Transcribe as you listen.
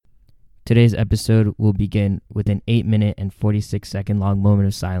Today's episode will begin with an 8-minute and 46-second long moment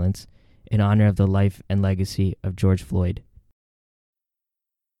of silence in honor of the life and legacy of George Floyd.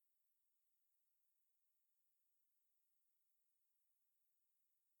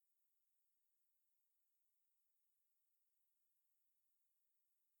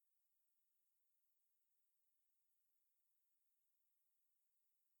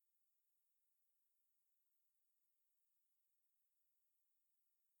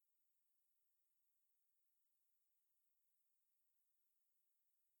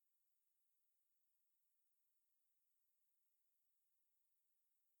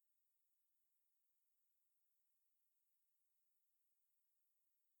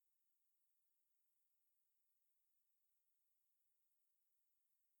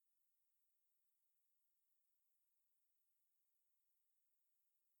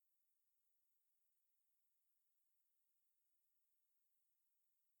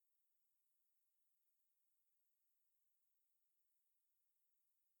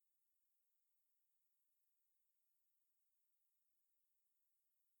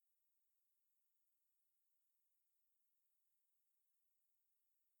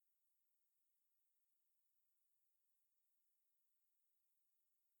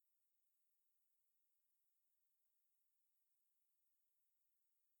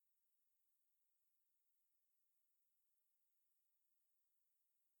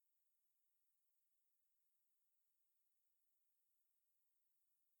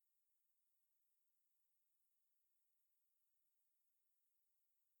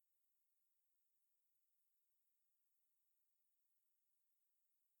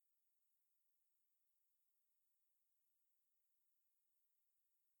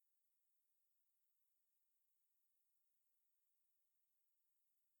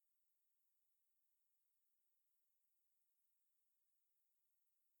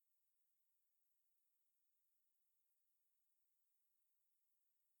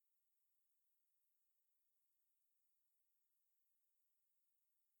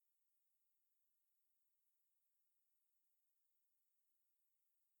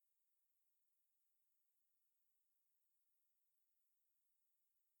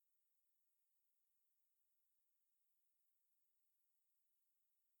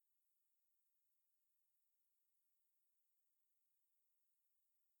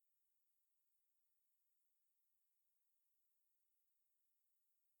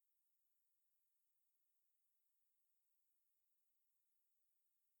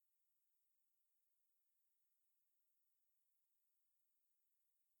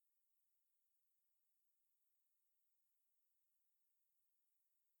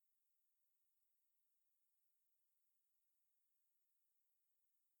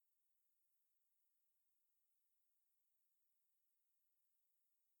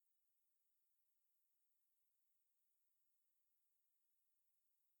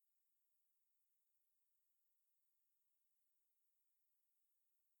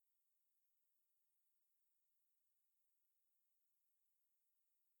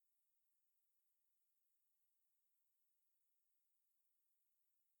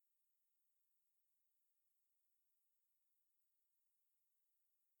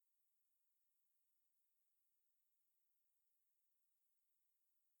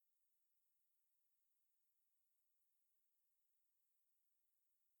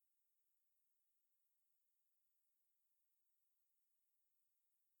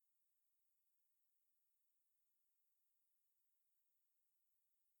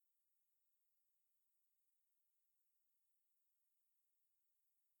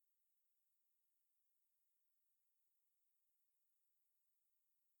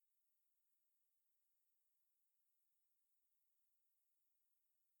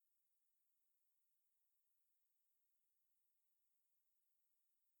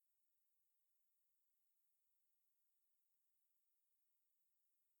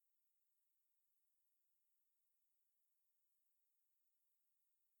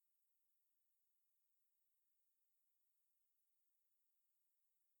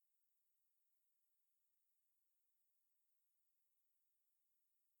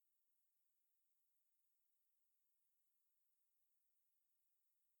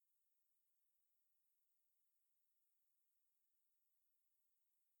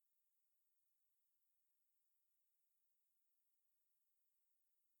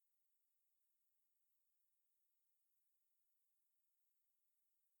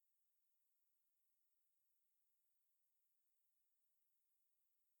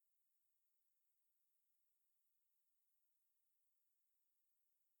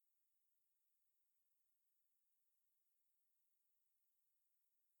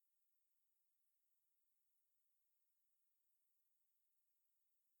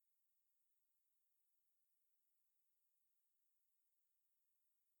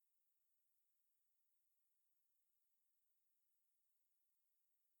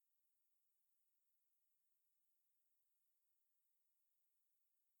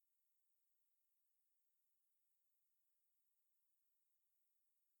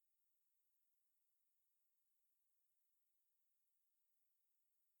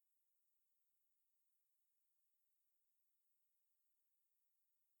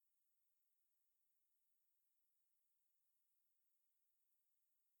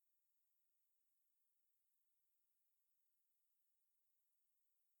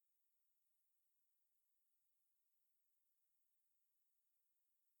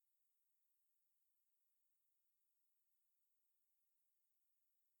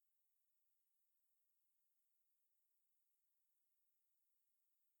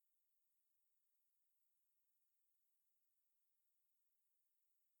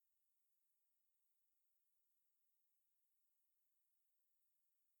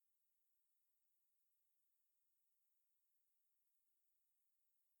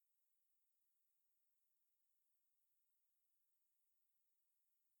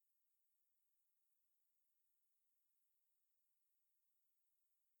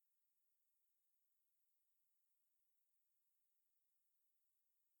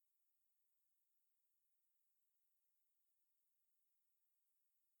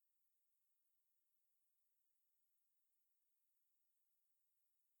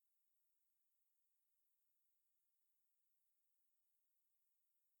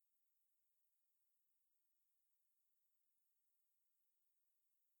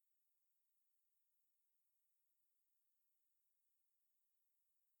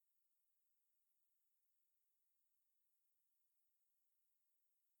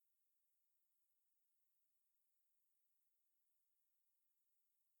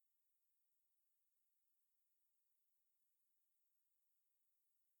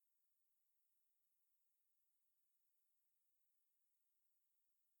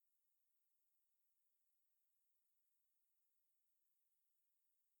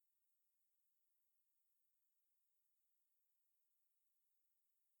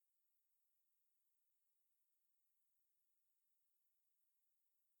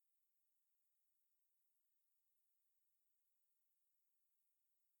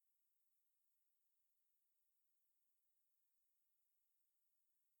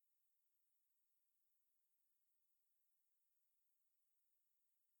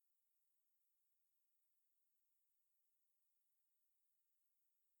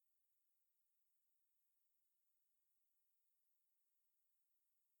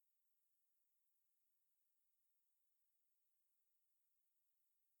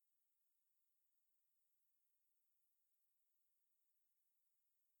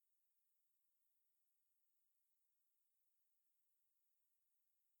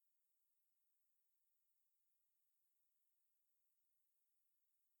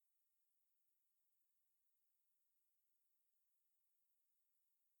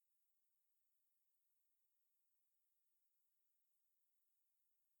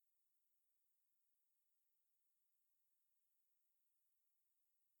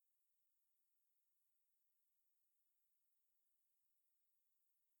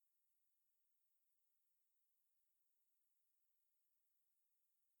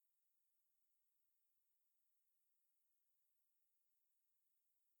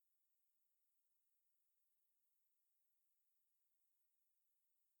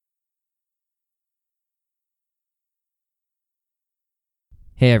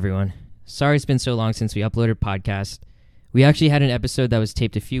 Hey everyone. Sorry it's been so long since we uploaded a podcast. We actually had an episode that was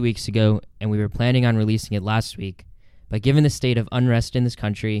taped a few weeks ago, and we were planning on releasing it last week, but given the state of unrest in this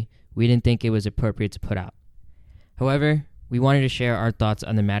country, we didn't think it was appropriate to put out. However, we wanted to share our thoughts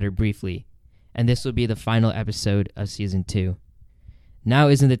on the matter briefly, and this will be the final episode of Season 2. Now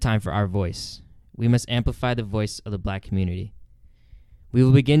isn't the time for our voice. We must amplify the voice of the Black community. We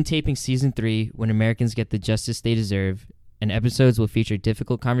will begin taping Season 3 when Americans get the justice they deserve, and episodes will feature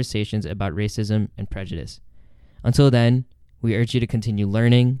difficult conversations about racism and prejudice. Until then, we urge you to continue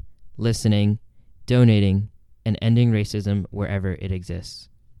learning, listening, donating, and ending racism wherever it exists.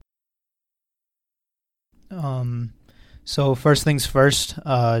 So first things first,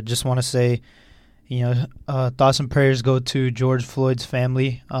 just want to say, thoughts and prayers go to George Floyd's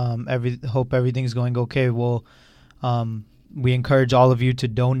family. Hope everything's going okay. We encourage all of you to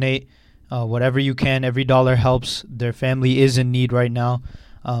donate. Whatever you can, every dollar helps. Their family is in need right now,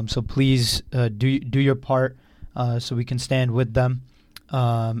 so please do your part so we can stand with them.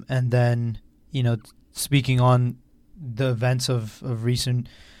 And then, speaking on the events of recent,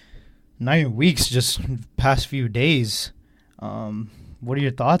 not even weeks, just past few days, what are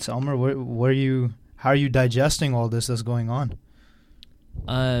your thoughts, Elmoh? How are you digesting all this that's going on?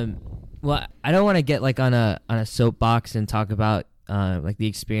 Well, I don't want to get on a soapbox and talk about the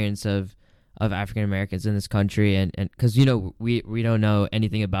experience of African Americans in this country, and because we don't know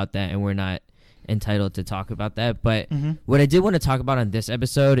anything about that, and we're not entitled to talk about that. But what I did want to talk about on this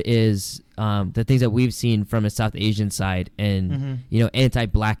episode is the things that we've seen from a South Asian side, and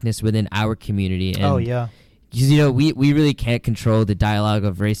anti-Blackness within our community. And, because we really can't control the dialogue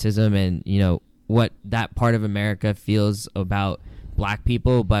of racism and what that part of America feels about Black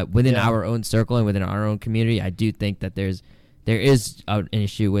people, but within our own circle and within our own community, I do think that there is an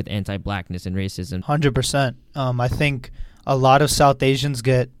issue with anti-Blackness and racism. 100%. I think a lot of South Asians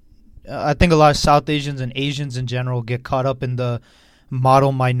and Asians in general get caught up in the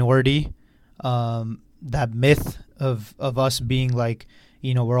model minority, that myth of us being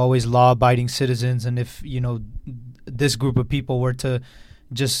we're always law-abiding citizens, and if this group of people were to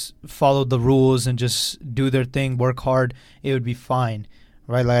just follow the rules and just do their thing, work hard, it would be fine,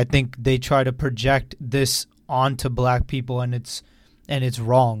 right? I think they try to project this onto Black people, and it's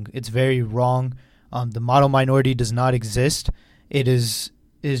wrong. It's very wrong. The model minority does not exist. It's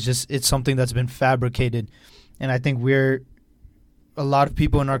something that's been fabricated, and I think a lot of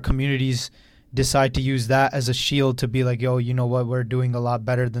people in our communities decide to use that as a shield to be like, yo, you know what, we're doing a lot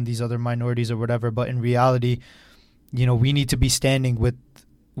better than these other minorities or whatever. But in reality, we need to be standing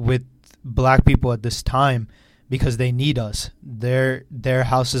with Black people at this time because they need us. Their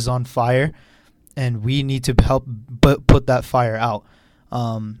house is on fire, and we need to help put that fire out.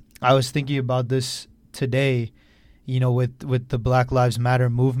 I was thinking about this today, with the Black Lives Matter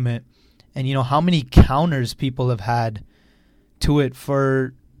movement, and how many counters people have had to it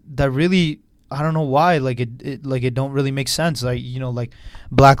for that. Really, I don't know why. It don't really make sense.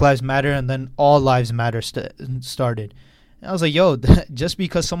 Black Lives Matter, and then All Lives Matter started. And I was like, yo, just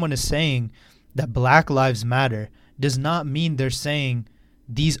because someone is saying that Black Lives Matter does not mean they're saying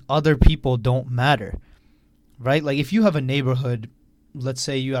these other people don't matter, right? If you have a neighborhood, let's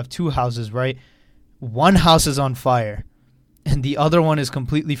say you have two houses, right? One house is on fire and the other one is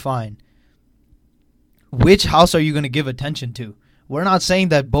completely fine. Which house are you going to give attention to? We're not saying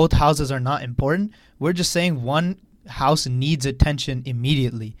that both houses are not important. We're just saying one house needs attention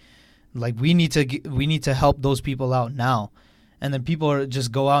immediately. We need to help those people out now. And then people are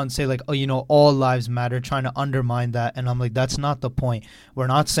just go out and say all lives matter, trying to undermine that. And I'm like, that's not the point. We're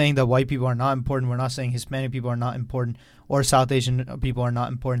not saying that white people are not important. We're not saying Hispanic people are not important or South Asian people are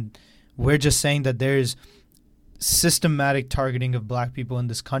not important. We're just saying that there's systematic targeting of Black people in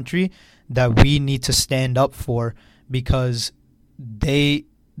this country that we need to stand up for because they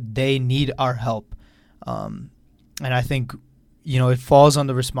need our help. And I think, it falls on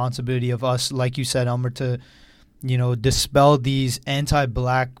the responsibility of us, like you said, Elmer, to dispel these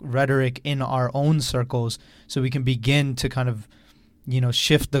anti-Black rhetoric in our own circles so we can begin to kind of,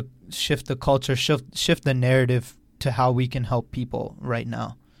 shift the culture, shift the narrative to how we can help people right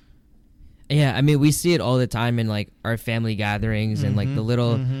now. Yeah, I mean, we see it all the time in our family gatherings and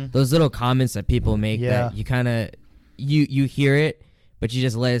those little comments that people make that you kind of you hear it, but you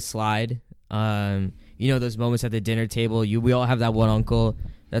just let it slide. Those moments at the dinner table, we all have that one uncle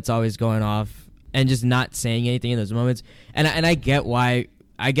that's always going off and just not saying anything in those moments. And I get why.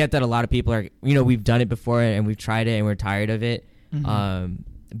 I get that a lot of people are, we've done it before and we've tried it and we're tired of it.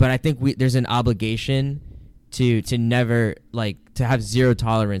 But I think there's an obligation to never to have zero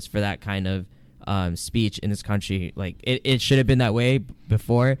tolerance for that kind of speech in this country. Like it should have been that way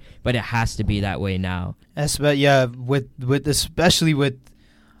before, but it has to be that way now. Yeah, especially with,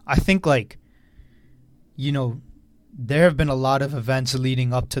 I think, like, you know, there have been a lot of events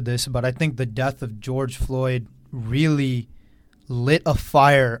leading up to this, but I think the death of George Floyd really lit a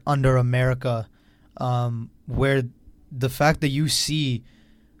fire under America, where the fact that you see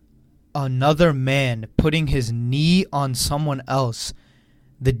another man putting his knee on someone else,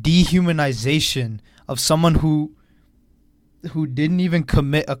 the dehumanization of someone who didn't even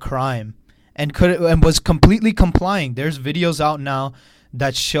commit a crime and was completely complying. There's videos out now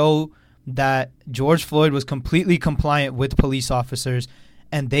that show that George Floyd was completely compliant with police officers,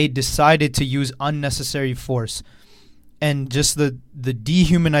 and they decided to use unnecessary force. And just the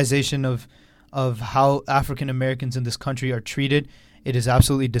dehumanization of how African Americans in this country are treated, it is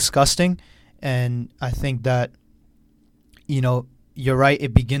absolutely disgusting. And I think that, you know, you're right,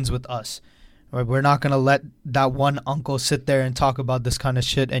 it begins with us. Right? We're not going to let that one uncle sit there and talk about this kind of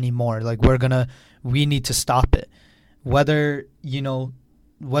shit anymore. Like, we need to stop it. Whether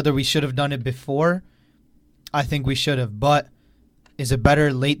we should have done it before, I think we should have. But is it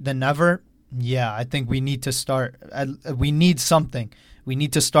better late than never? Yeah, I think we need to start. We need something. We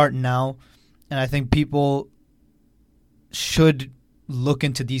need to start now. And I think people should look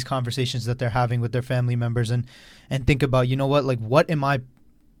into these conversations that they're having with their family members and think about, you know what, like, what am I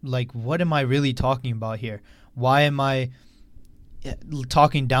really talking about here? Why am I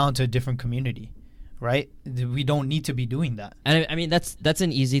talking down to a different community? Right? We don't need to be doing that. And I mean, that's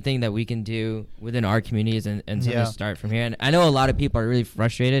an easy thing that we can do within our communities and something to start from here. And I know a lot of people are really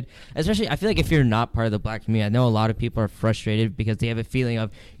frustrated, especially I feel like if you're not part of the black community, I know a lot of people are frustrated because they have a feeling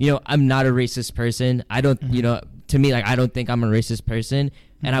of, you know, I'm not a racist person. I don't, you know, to me, like, I don't think I'm a racist person,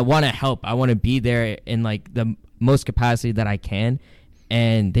 and I want to help. I want to be there in like the most capacity that I can.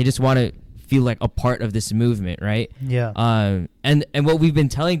 And they just want to feel like a part of this movement, right? Yeah. And what we've been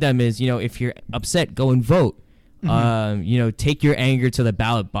telling them is, you know, if you're upset, go and vote. You know, take your anger to the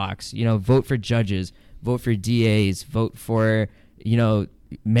ballot box. You know, vote for judges, vote for DAs, vote for, you know,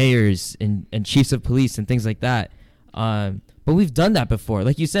 mayors and chiefs of police and things like that. But we've done that before.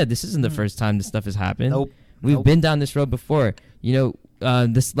 Like you said, this isn't the first time this stuff has happened. Nope. We've been down this road before. You know,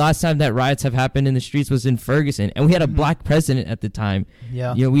 this last time that riots have happened in the streets was in Ferguson, and we had a black president at the time.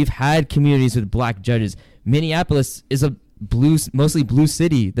 Yeah. You know, we've had communities with black judges. Minneapolis is a mostly blue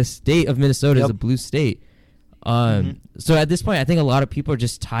city. The state of Minnesota is a blue state. So at this point, I think a lot of people are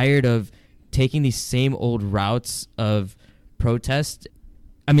just tired of taking these same old routes of protest.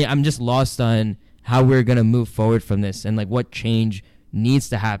 I mean, I'm just lost on how we're going to move forward from this and like what change needs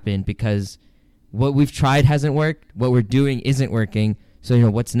to happen, because what we've tried hasn't worked. What we're doing isn't working. So, you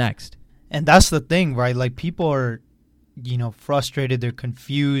know, what's next? And that's the thing, right? Like, people are, you know, frustrated. They're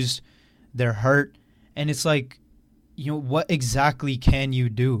confused. They're hurt. And it's like, you know, what exactly can you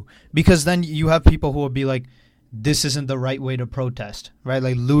do? Because then you have people who will be like, this isn't the right way to protest, right?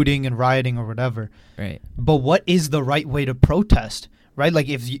 Like looting and rioting or whatever. Right. But what is the right way to protest, right? Like,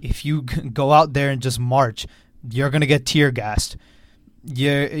 if you go out there and just march, you're going to get tear gassed.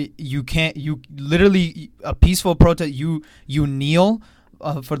 You literally, a peaceful protest, you kneel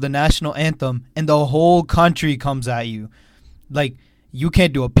for the national anthem and the whole country comes at you. Like, you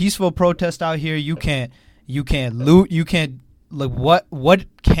can't do a peaceful protest out here. You can't loot. You can't, like, what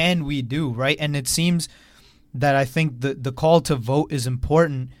can we do, right? And it seems that I think the call to vote is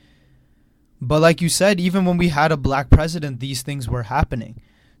important. But like you said, even when we had a black president, these things were happening.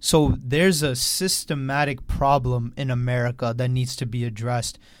 So there's a systematic problem in America that needs to be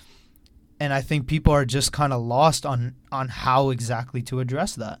addressed. And I think people are just kind of lost on how exactly to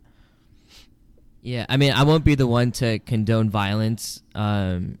address that. Yeah, I mean, I won't be the one to condone violence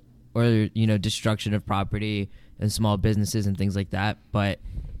or, you know, destruction of property and small businesses and things like that. But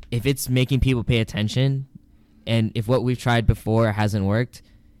if it's making people pay attention, and if what we've tried before hasn't worked,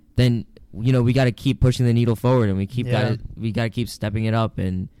 then, you know, we got to keep pushing the needle forward, and we got to keep stepping it up,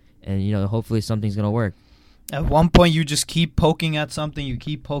 and you know, hopefully something's gonna work. At one point, you just keep poking at something. You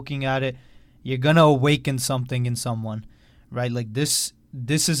keep poking at it. You're gonna awaken something in someone, right? Like, this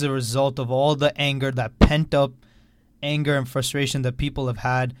is a result of all the anger, that pent up anger and frustration that people have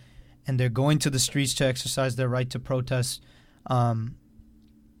had, and they're going to the streets to exercise their right to protest.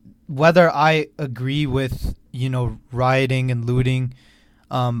 Whether I agree with, you know, rioting and looting,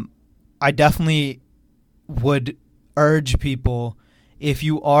 I definitely would urge people, if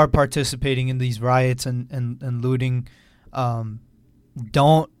you are participating in these riots and looting,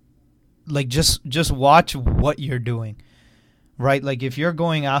 don't, like, just watch what you're doing, right? Like, if you're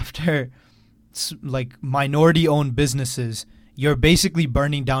going after, like, minority-owned businesses, you're basically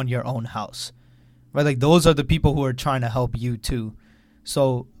burning down your own house, right? Like those are the people who are trying to help you too.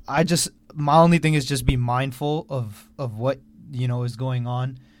 So my only thing is just be mindful of what is going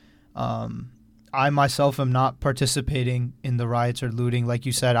on. I myself am not participating in the riots or looting. Like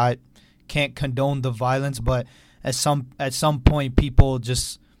you said, I can't condone the violence, but at some point, people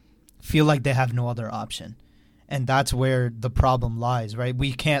just feel like they have no other option, and that's where the problem lies, right?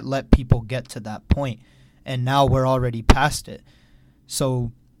 We can't let people get to that point, and now we're already past it.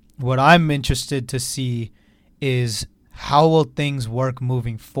 So, what I'm interested to see is how will things work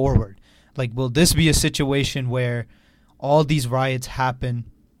moving forward? Like, will this be a situation where all these riots happen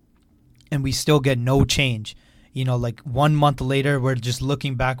and we still get no change? Like 1 month later, we're just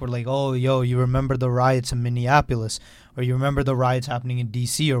looking back. We're like, oh, yo, you remember the riots in Minneapolis, or you remember the riots happening in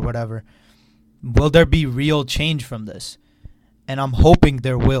D.C. or whatever. Will there be real change from this? And I'm hoping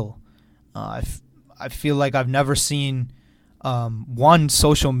there will. I feel like I've never seen one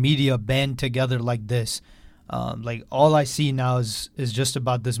social media band together like this. Like all I see now is just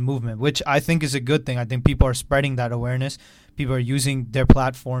about this movement, which I think is a good thing. I think people are spreading that awareness. People are using their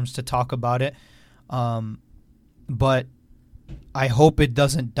platforms to talk about it. But I hope it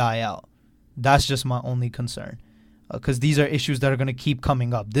doesn't die out. That's just my only concern. Because these are issues that are going to keep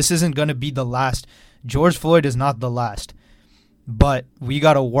coming up. This isn't going to be the last. George Floyd is not the last. But we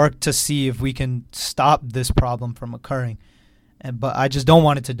got to work to see if we can stop this problem from occurring. But I just don't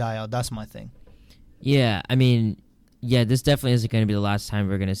want it to die out. That's my thing. Yeah, I mean, this definitely isn't going to be the last time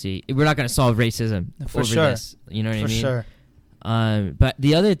we're going to see. We're not going to solve racism over this. You know what I mean? For sure. But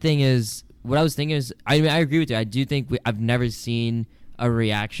the other thing is, what I was thinking is, I agree with you. I do think I've never seen a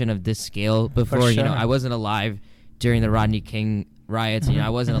reaction of this scale before. For sure. I wasn't alive during the Rodney King riots. I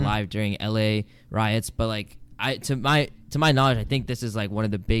wasn't alive during LA riots. But like, to my knowledge, I think this is like one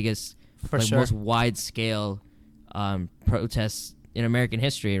of the biggest, most wide scale protests in American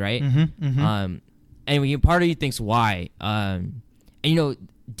history, right? And part of you thinks why. And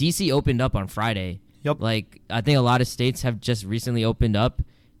DC opened up on Friday. Yep. Like, I think a lot of states have just recently opened up.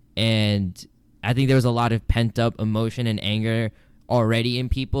 And I think there was a lot of pent-up emotion and anger already in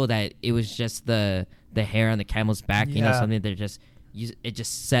people that it was just the hair on the camel's back, something that it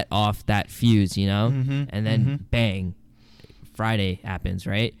just set off that fuse, and then bang, Friday happens,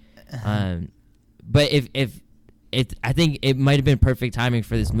 right? But I think it might have been perfect timing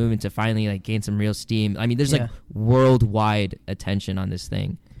for this movement to finally like gain some real steam. I mean, there's like worldwide attention on this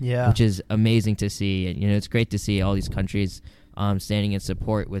thing, which is amazing to see. And it's great to see all these countries standing in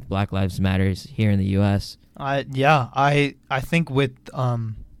support with Black Lives Matters here in the U.S. I think with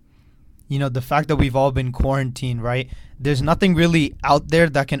the fact that we've all been quarantined, right? There's nothing really out there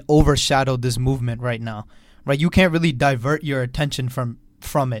that can overshadow this movement right now, right? You can't really divert your attention from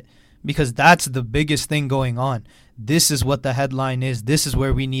it because that's the biggest thing going on. This is what the headline is. This is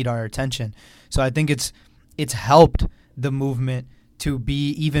where we need our attention. So I think it's helped the movement to be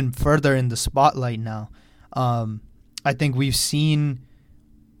even further in the spotlight now. I think we've seen,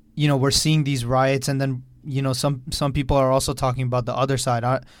 we're seeing these riots, and then some people are also talking about the other side.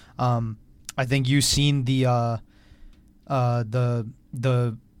 I think you've seen the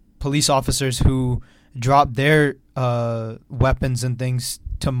police officers who dropped their weapons and things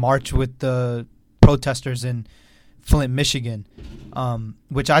to march with the protesters in Flint, Michigan,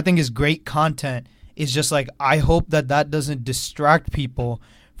 which I think is great content. It's just like, I hope that doesn't distract people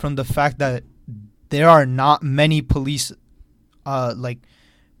from the fact that there are not many police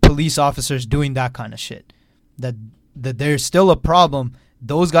officers doing that kind of shit. That there's still a problem.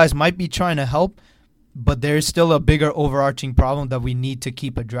 Those guys might be trying to help, but there's still a bigger overarching problem that we need to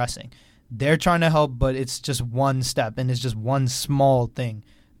keep addressing. They're trying to help, but it's just one step, and it's just one small thing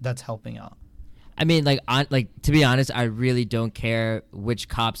that's helping out. I mean, to be honest, I really don't care which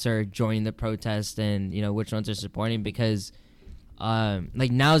cops are joining the protest and which ones are supporting, because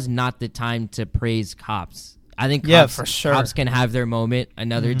now's not the time to praise cops. I think for sure. Cops can have their moment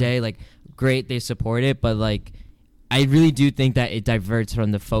another day. Like, great, they support it, but like, I really do think that it diverts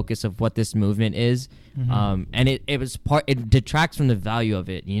from the focus of what this movement is. And it detracts from the value of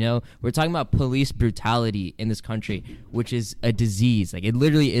it. We're talking about police brutality in this country, which is a disease. Like, it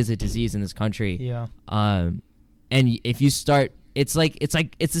literally is a disease in this country. Yeah. And if you start, it's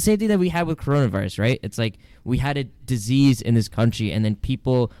the same thing that we had with coronavirus, right? It's like, we had a disease in this country, and then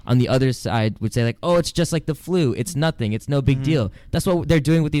people on the other side would say like, oh, it's just like the flu. It's nothing. It's no big deal. That's what they're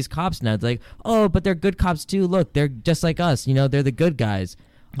doing with these cops now. It's like, oh, but they're good cops too. Look, they're just like us. They're the good guys.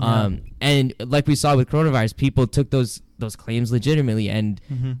 And like we saw with coronavirus, people took those claims legitimately, and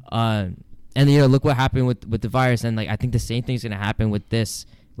look what happened with the virus. And like, I think the same thing's gonna happen with this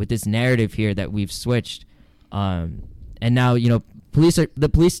narrative here that we've switched. And now the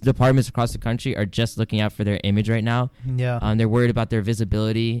police departments across the country are just looking out for their image right now. Yeah. They're worried about their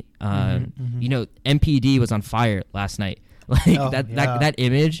visibility. You know, MPD was on fire last night. Like that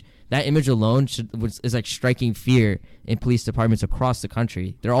image alone is like striking fear in police departments across the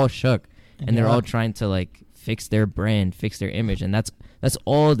country. They're all shook, and they're all trying to like fix their brand, fix their image, and that's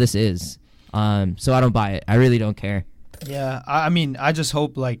all this is. So I don't buy it. I really don't care. Yeah, I mean, I just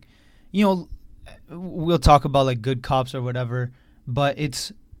hope, like, you know, we'll talk about like good cops or whatever, but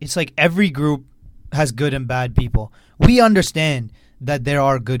it's like every group has good and bad people. We understand that there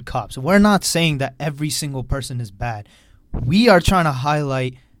are good cops. We're not saying that every single person is bad. We are trying to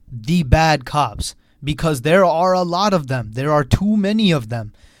highlight the bad cops because there are a lot of them. There are too many of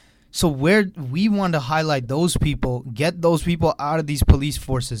them. So we want to highlight those people, get those people out of these police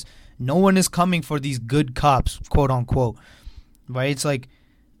forces. No one is coming for these good cops, quote unquote, right? It's like,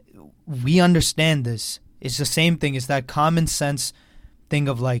 we understand this. It's the same thing. It's that common sense thing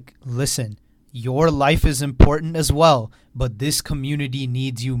of like, listen, your life is important as well, but this community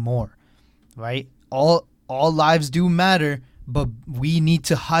needs you more, right? All lives do matter, but we need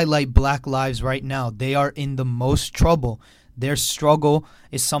to highlight black lives right now. They are in the most trouble. Their struggle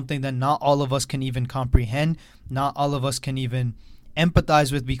is something that not all of us can even comprehend. Not all of us can even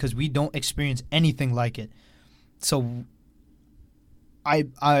empathize with because we don't experience anything like it. So I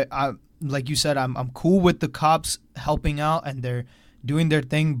like you said, I'm cool with the cops helping out and they're doing their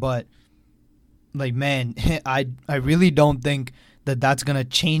thing, but like, man, I really don't think that that's going to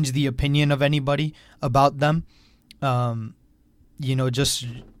change the opinion of anybody about them. You know, just,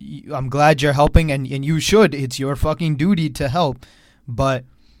 I'm glad you're helping and you should. It's your fucking duty to help. But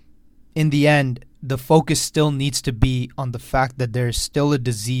in the end, the focus still needs to be on the fact that there is still a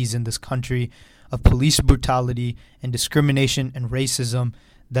disease in this country of police brutality and discrimination and racism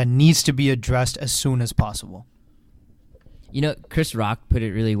that needs to be addressed as soon as possible. You know, Chris Rock put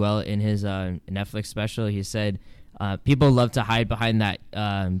it really well in his Netflix special. He said, people love to hide behind that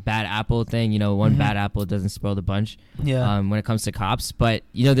bad apple thing. You know, one bad apple doesn't spoil the bunch. Yeah. When it comes to cops, but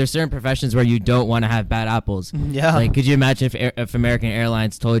you know, there's certain professions where you don't want to have bad apples. Yeah. Like, could you imagine if American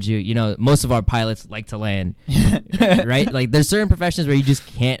Airlines told you, you know, most of our pilots like to land, right? Like, there's certain professions where you just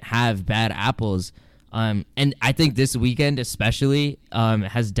can't have bad apples. And I think this weekend especially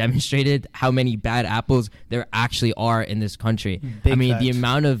has demonstrated how many bad apples there actually are in this country. Big I mean, facts.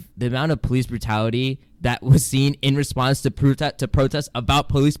 the amount of police brutality that was seen in response to protests about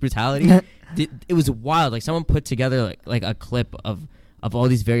police brutality, it was wild. Like, someone put together like a clip of all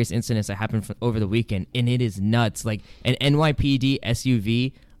these various incidents that happened over the weekend, and it is nuts. Like, an NYPD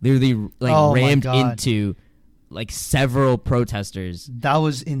SUV literally rammed into like several protesters. That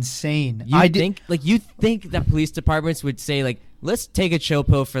was insane. You think that police departments would say, like, let's take a chill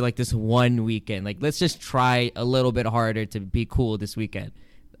pill for like this one weekend. Like, let's just try a little bit harder to be cool this weekend.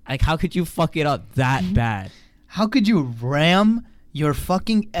 Like, how could you fuck it up that bad? How could you ram your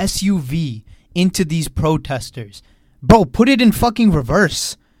fucking SUV into these protesters? Bro, put it in fucking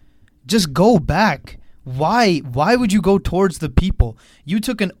reverse. Just go back. Why would you go towards the people? You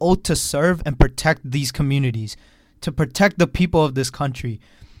took an oath to serve and protect these communities, to protect the people of this country.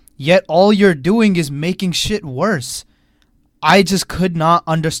 Yet all you're doing is making shit worse. I just could not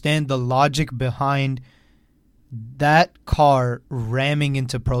understand the logic behind that car ramming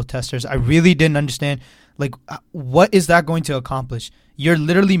into protesters. I really didn't understand. Like, what is that going to accomplish? You're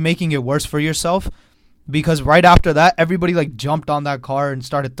literally making it worse for yourself. Because right after that, everybody like jumped on that car and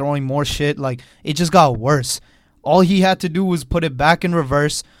started throwing more shit. Like, it just got worse. All he had to do was put it back in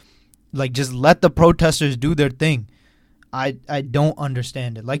reverse. Like, just let the protesters do their thing. I don't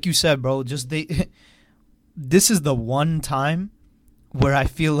understand it. Like you said, bro, this is the one time where I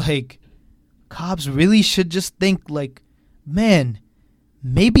feel like cops really should just think like, man,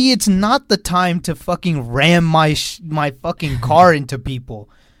 maybe it's not the time to fucking ram my fucking car into people.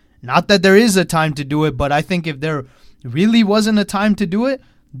 Not that there is a time to do it, but I think if there really wasn't a time to do it,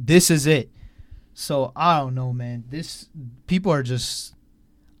 this is it. So, I don't know, man. People are just...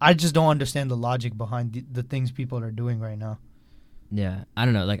 I just don't understand the logic behind the things people are doing right now. Yeah, I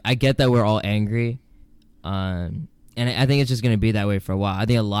don't know. Like, I get that we're all angry, and I think it's just going to be that way for a while. I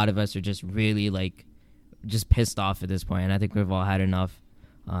think a lot of us are just really, like, just pissed off at this point, and I think we've all had enough.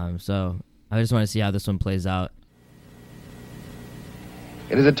 So, I just want to see how this one plays out.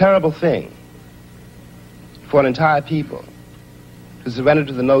 It is a terrible thing for an entire people to surrender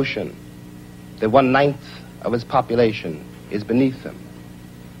to the notion that 1/9 of its population is beneath them.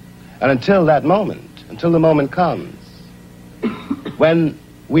 And until the moment comes when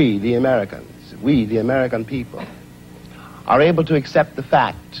we, the American people, are able to accept the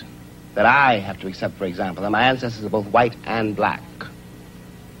fact that I have to accept, for example, that my ancestors are both white and black,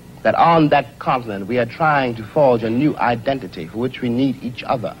 that on that continent we are trying to forge a new identity for which we need each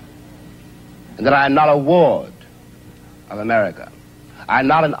other, and that I am not a ward of America. I am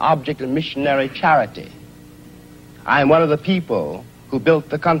not an object of missionary charity. I am one of the people who built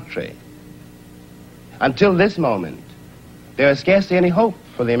the country. Until this moment, there is scarcely any hope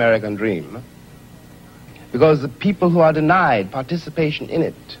for the American dream, because the people who are denied participation in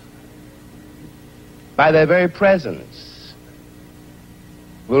it, by their very presence,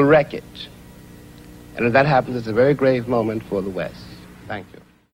 will wreck it. And if that happens, it's a very grave moment for the West. Thank you.